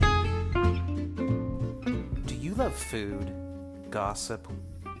love food, gossip,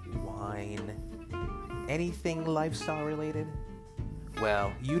 wine, anything lifestyle related?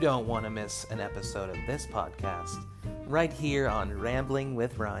 Well, you don't want to miss an episode of this podcast right here on Rambling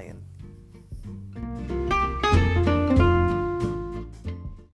with Ryan.